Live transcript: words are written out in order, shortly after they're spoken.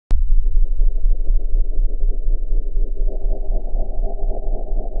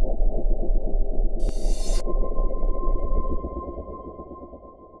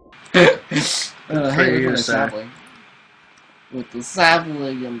here, with a sir. sapling. With the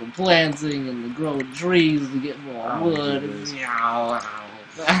sapling and the planting and the growing trees to get more wood.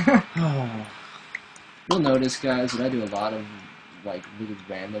 Oh. You'll notice, guys, that I do a lot of like really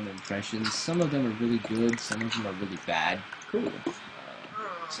random impressions. Some of them are really good, some of them are really bad. Cool.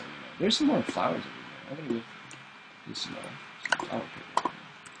 So, there's some more flowers over there. I'm gonna do some flower paper.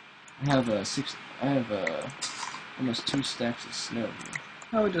 I have almost 2 stacks of snow here.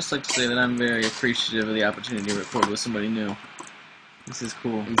 I would just like to say that I'm very appreciative of the opportunity to record with somebody new. This is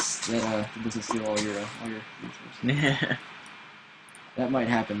cool. That doesn't steal all your resources. Yeah. That might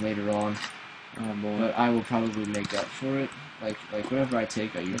happen later on. Oh boy. But I will probably make up for it. Like whatever I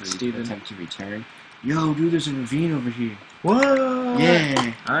take, I usually attempt to return. Yo, dude, there's a ravine over here. Whoa!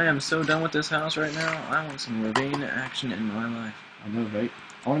 Yeah! I am so done with this house right now. I want some ravine action in my life. I know, right?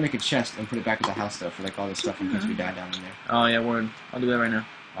 I want to make a chest and put it back in the house, though, for like all this stuff in case we die down in there. Oh yeah, word. I'll do that right now.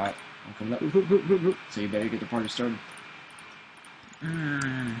 Alright, I'm coming up. So you better get the party started.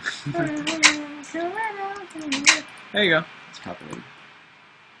 There you go. It's copyrighted.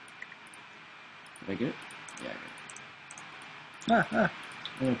 Did I get it? Yeah, I got it.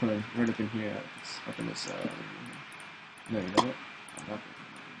 I'm gonna put it right up in here. It's up in this, no, you know what? I'm not.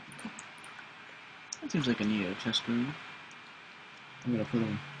 That seems like a neat chest room. I'm gonna put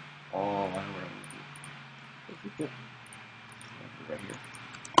them all. I know what I'm gonna do. Right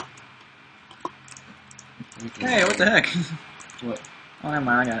here. Hey, what the heck? What? Oh, never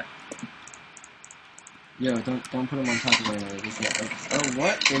mind. I got it. Yo, don't put them on top of one another. They can't. Like, oh,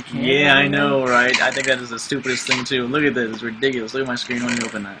 what? They can't. Yeah, I know, right? I think that is the stupidest thing too. Look at this. It's ridiculous. Look at my screen when you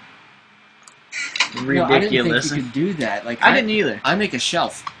open that. Ridiculous. No, I didn't think you could do that. Like I didn't either. I make a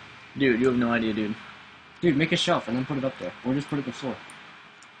shelf. Dude, you have no idea, dude. Dude, make a shelf and then put it up there, or just put it on the floor.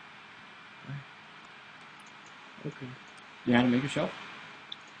 Okay. You know how to make a shelf?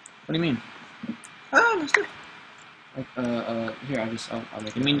 What do you mean? Oh, that's good. Like, here, I'll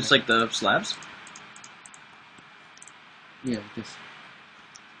make. You mean just like the slabs? Yeah, like this.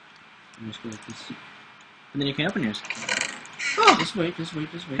 I'm just go like this. And then you can open yours. Oh! Just wait. Hey,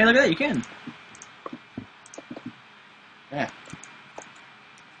 look at that, you can. Yeah.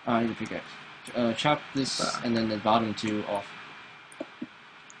 Oh, I need a pickaxe. Chop this and then the bottom 2 off.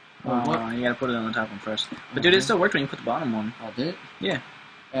 What? You gotta put it on the top one first. But dude, it still worked when you put the bottom one. Oh, did it? Yeah.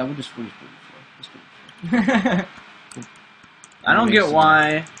 Yeah, we'll just put it before. I don't get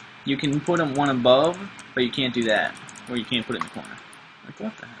why you can put them one above, but you can't do that. Or you can't put it in the corner. Like,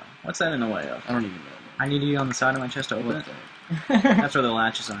 what the hell? What's that in the way of? I don't even know. I need to be on the side of my chest to open it. That's where the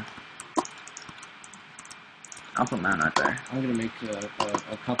latches are. I'll put mine right there. I'm gonna make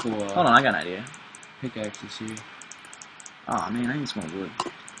a couple. Hold on, I got an idea. Pickaxes here. Oh man, I need some more wood. Do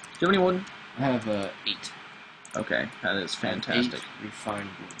you have any wood? I have 8. Okay, that is fantastic. 8 refined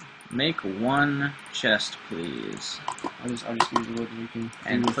wood. Make 1 chest, please. I'll just give you the wood and you can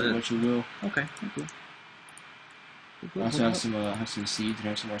And do put with it. what you will. Okay, cool. I also have some seeds and I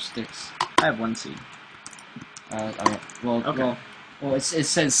have some more sticks. I have 1 seed. Okay. Well, it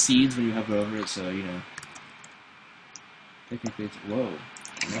says seeds when you hover over it, so you know. Technically, it's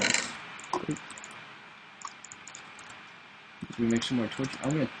nice. Can we make some more torches?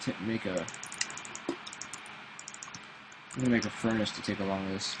 I'm gonna make a furnace to take along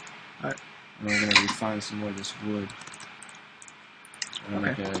this. Alright. And we're gonna refine some more of this wood. I'm gonna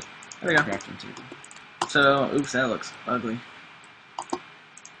make a There we go. crafting table. So, oops, that looks ugly.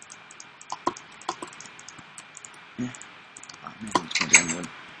 Yeah. Oh man, I'm just gonna damn wood.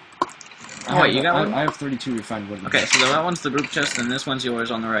 Oh wait, you got one? I have 32 refined wood. Okay, so that one's the group chest, and this one's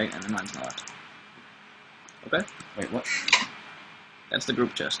yours on the right, and then mine's on the left. Okay? Wait, what? That's the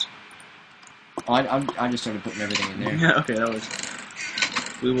group chest. Oh, I just started putting everything in there. Yeah, okay, that was...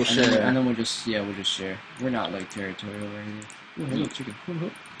 We will share. And then we'll just share. We're not like territorial or anything. Ooh, hello, chicken.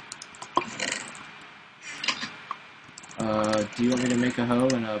 Do you want me to make a hoe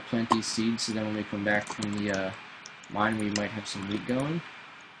and plant these seeds so then when we come back from the mine we might have some wheat going?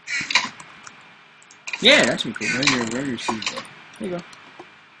 Yeah, that should be cool. Where are your seeds at? There you go.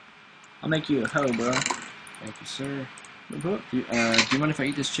 I'll make you a hoe, bro. Thank you, sir. Do you mind if I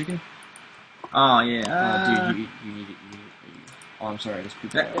eat this chicken? Oh, yeah. Dude, you need it. Oh, I'm sorry, I just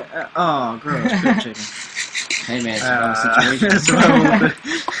pooped it out. Oh, gross. Poop chicken. Hey, man, it's a survival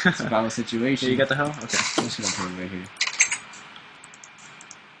situation. Survival situation. Yeah, you got the hoe? Okay. I'm just gonna put it right here.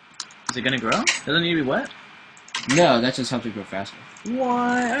 Is it gonna grow? Doesn't it need to be wet? No, that just helps it grow faster. What?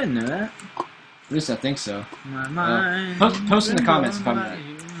 I didn't know that. At least I think so. My mind Post in the comments if I'm right.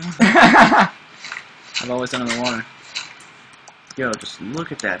 I've always done it in the water. Yo, just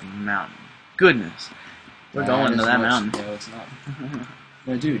look at that mountain. Goodness. We're going to that mountain. No, it's not.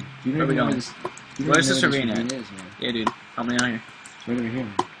 No, dude, you don't even know where this. Where's this ravine at? Is, man. Yeah, dude. Help me out here. It's right over here,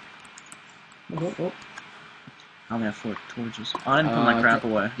 man. Oh. I only have 4 torches. Oh, I didn't put my crap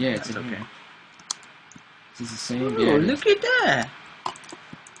away. Yeah, it's That's in okay. here. This is the same. Ooh, Yeah, look at that!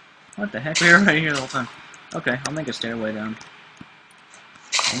 What the heck? We were right here the whole time. Okay, I'll make a stairway down.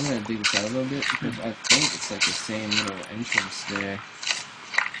 I'm gonna dig this out a little bit because I think it's like the same little entrance there.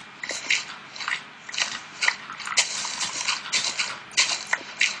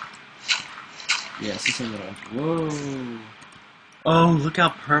 Yeah, it's the same little entrance. Whoa! Oh, look how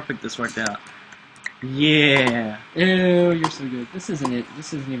perfect this worked out. Yeah. Ew, you're so good. This isn't it.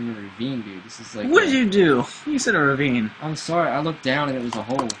 This isn't even a ravine, dude. This is like. What did you do? You said a ravine. I'm sorry. I looked down and it was a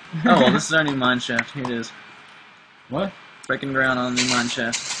hole. Oh, well, this is our new mine shaft. Here it is. What? Breaking ground on the new mine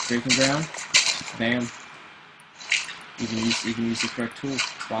shaft. Breaking ground. Bam. You can use the correct tool.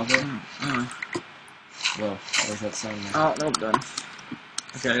 Bravo. Whoa, what does that sound like? Oh, nope, done.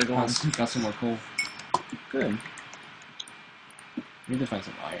 Okay, I gotta go on. Got some more coal. Good. We need to find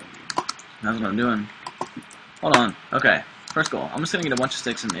some iron, dude. That's what I'm doing. Hold on. Okay. First goal. I'm just gonna get a bunch of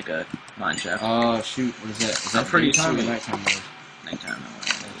sticks and make a mine shaft. Oh, shoot. What is that? Is that pretty daytime sweet. or nighttime mode? Nighttime.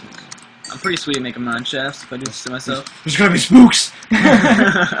 I'm pretty sweet at making mine shafts if I do this to myself. There's gonna be spooks!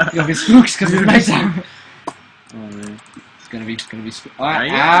 There's gonna be spooks because it's nighttime. Oh, man. It's gonna be spooks. Are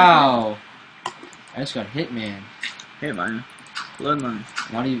you? Ow! I just got hit, man. Hey, mine. Blood mine.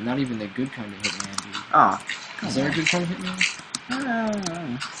 Not even the good kind of hitman, dude. Oh. Is there a good kind of hitman?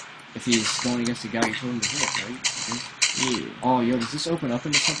 Oh. If he's going against the guy you told him to hit, right? Yeah. Oh, yo, does this open up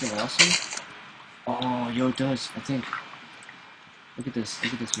into something awesome? Oh, yo, it does, I think. Look at this,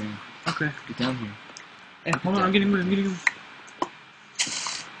 man. Okay. Get down here. Hey, hold on, I'm getting him.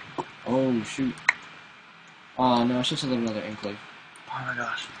 Oh, shoot. Oh, no, it's just another enclave. Oh my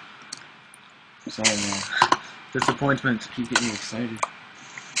gosh. Sorry, man. Disappointment. Keep getting me excited.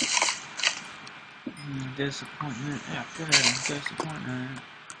 Disappointment after disappointment.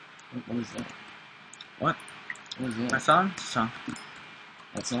 What is that? What? What is My that? song? It's a song.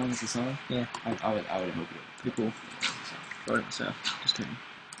 That song is a song? Yeah. I would hope it would. Pretty cool. Wrote it myself. Just kidding.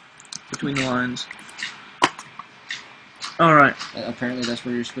 Between the lines. Alright. Apparently that's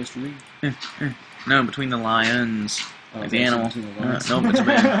where you're supposed to read. No, between the lions. Oh, Like the animal. Between the lions. Nope, it's a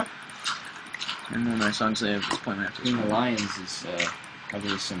band. And one of my songs say disappointment after Between the disappointment. lions is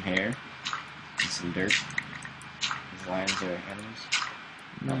probably some hair and some dirt. These lions are animals.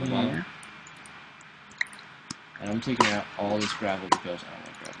 On the bottom. Yeah. And I'm taking out all this gravel because I don't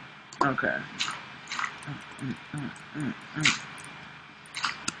like gravel. Okay.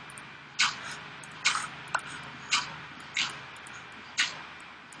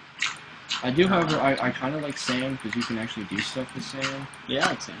 I do, however, I kind of like sand because you can actually do stuff with sand, Yeah,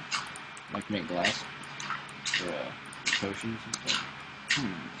 I'd say. like make glass for potions and stuff.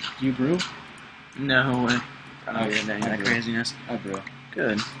 Do you brew? No way. I don't I- get any I of that do. craziness. I brew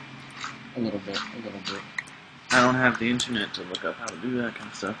Good. a little bit. I don't have the internet to look up how to do that kind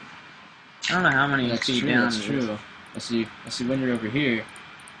of stuff. I don't know how many That's feet true. down That's it is. true. I see. When you're over here,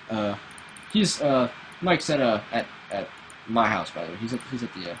 Mike's at my house, by the way. He's at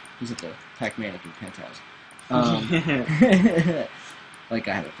the Pacmannequin penthouse. Like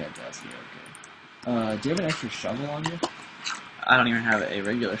I have a penthouse. Yeah, okay. Do you have an extra shovel on you? I don't even have a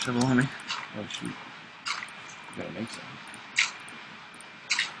regular shovel on me. Oh shoot! You gotta make some.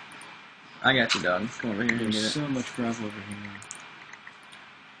 I got you, dog. Come over here and get There's it. so much gravel over here now.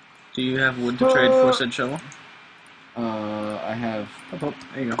 Do you have wood to trade for said shovel? I have Oh,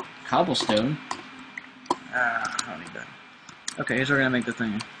 there you go. cobblestone. I don't need that. Okay, here's what we're gonna make the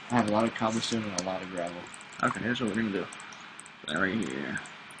thing. I have a lot of cobblestone and a lot of gravel. Okay, here's what we're gonna do. Put that right here.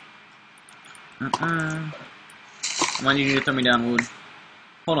 I want you to throw me down wood.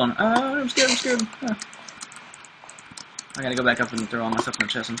 Hold on. I'm scared. I gotta go back up and throw all my stuff in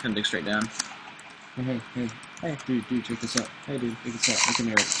the chest. I'm gonna dig straight down. Hey, dude, check this out. Hey, dude. Check this out. Look in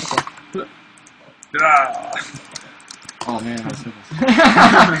there. Okay. Ah! Oh man, I was cooking.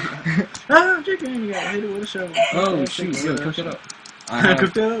 Chicken! You gotta hit it with a shovel. Oh shoot, yo, cook it up.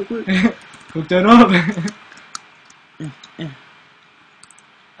 Cook that up, quick. Cook that up.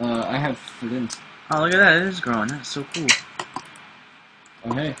 I have flint. Oh, look at that. It is growing. That's so cool.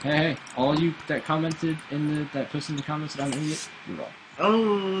 Oh hey. All you that commented that posted in the comments that I'm an idiot, you're wrong.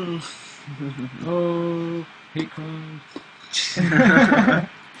 Oh. Oh, hate crimes.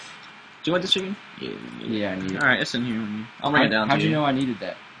 Do you want this chicken? Yeah, I need it. Alright, it's in here. I'll bring it down to How'd you know I needed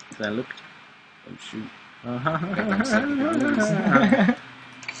that? Because I looked. Oh shoot. Uh-huh.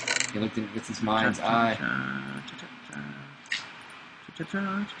 He looked with his mind's eye. Okay,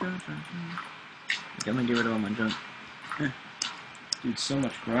 I'm gonna get rid of all my junk. Dude, so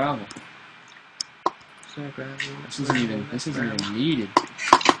much gravel. So gravel. This isn't even needed.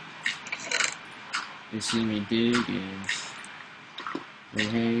 They see me digging. They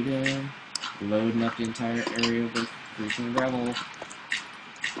hating. Loading up the entire area with freaking gravel.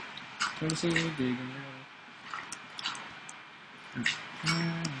 Trying to see me digging gravel.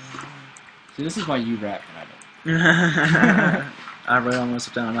 See, this is why you rap and I don't. I wrote all my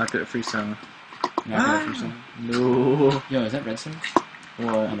stuff down. I'm not good at freestyling. Not good at freestyling? No. Yo, is that redstone?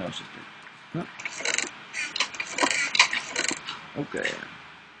 What? Oh no, it's just dirt. Okay.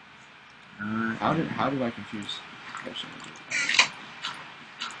 How do I confuse?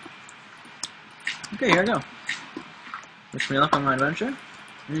 Okay, here I go. Wish me luck on my adventure.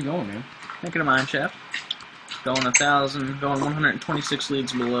 Where you going, man? Making a mine shaft. Going 126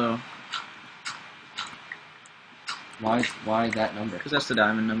 leagues below. Why that number? Because that's the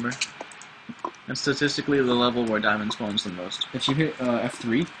diamond number. And statistically the level where diamond spawns the most. If you hit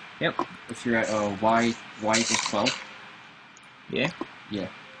F3? Yep. If you're at Y equals 12? Yeah? Yeah.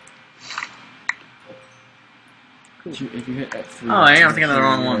 Cool. If you hit F3... Oh, I am thinking of the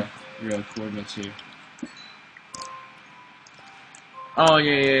wrong one. Your coordinates here. Oh,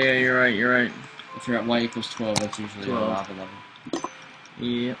 yeah, you're right. If you're at Y equals 12, that's usually 12. a lava level.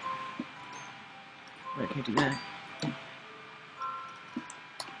 Yep. Wait, I can't do that.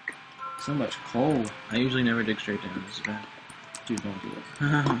 So much coal. I usually never dig straight down. This is bad. Dude, don't do it.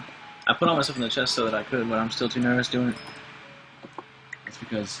 I put all my stuff in the chest so that I could, but I'm still too nervous doing it. That's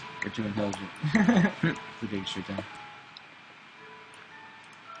because you're too intelligent to dig straight down.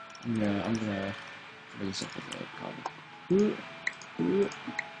 I'm gonna fill this up with a cobble.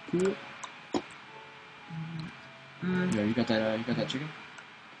 Yo, you got that chicken?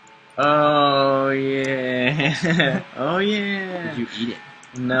 Oh yeah. Oh yeah. Did you eat it?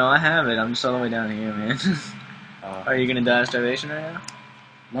 No, I have it. I'm just all the way down here, man. Are you gonna die of starvation right now?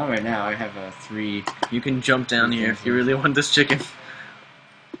 Not right now. I have 3. You can jump down here if you really want this chicken.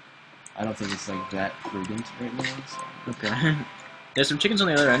 I don't think it's like that prudent right now. So. Okay. There's some chickens on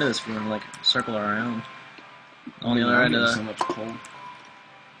the other end of this if you want to like circle around. On the other end of the... so much coal.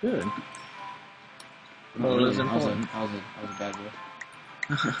 Good. Well, it is important. I was a bad boy.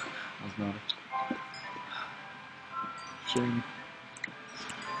 I was naughty. Shame.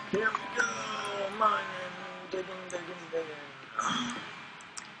 Here we go, mining, digging.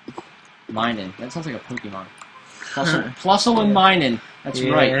 Mining. That sounds like a Pokemon. Plusle and mining. That's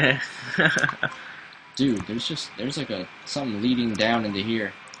right. Dude, there's like something leading down into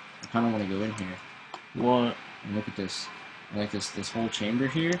here. I kind of want to go in here. What? And look at this. Like this whole chamber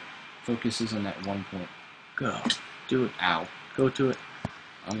here focuses on that one point. Go. Do it. Ow. Go to it.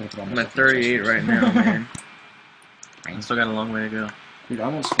 I'm gonna put on I'm at 38 right now, man. I still got a long way to go. Dude, I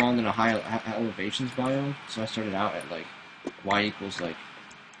almost spawned in a high elevations biome, so I started out at like Y equals like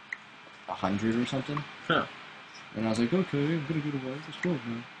 100 or something. Huh. And I was like, okay, I'm gonna go to Y equals 12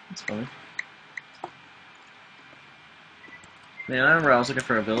 now. That's funny. Man, I remember I was looking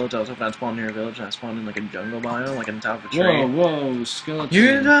for a village. I was hoping I'd spawn near a village, and I spawned in like a jungle biome, like on top of a tree. Whoa, skeleton.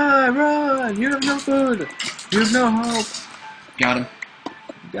 You're gonna die! Run! You have no food! You have no hope! Got him.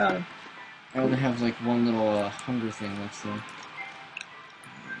 Got him. I only have like one little hunger thing left there.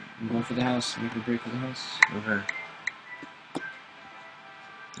 I'm going for the house. Make a break for the house. Okay.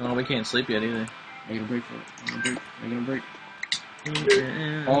 Oh, we can't sleep yet either. Making a break for it. Making a break.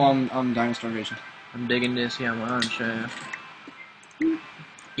 Yeah. Oh, I'm dying of starvation. I'm digging this, yeah, I'm on shaft.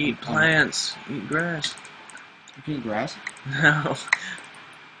 Eat plants. Eat grass. You can eat grass? No.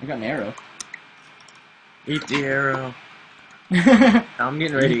 I got an arrow. Eat the arrow. I'm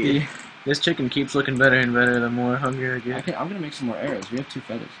getting ready. This chicken keeps looking better and better the more hungry I get. I'm gonna make some more arrows. We have 2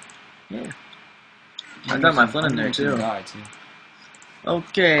 feathers. Yeah. I got my flint in there too.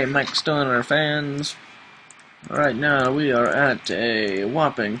 Okay, Mike Stoner fans. Right now we are at a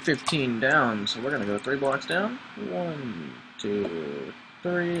whopping 15 down, so we're gonna go 3 blocks down. 1, 2,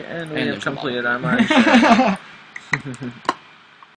 3, and we have completed our mine shaft.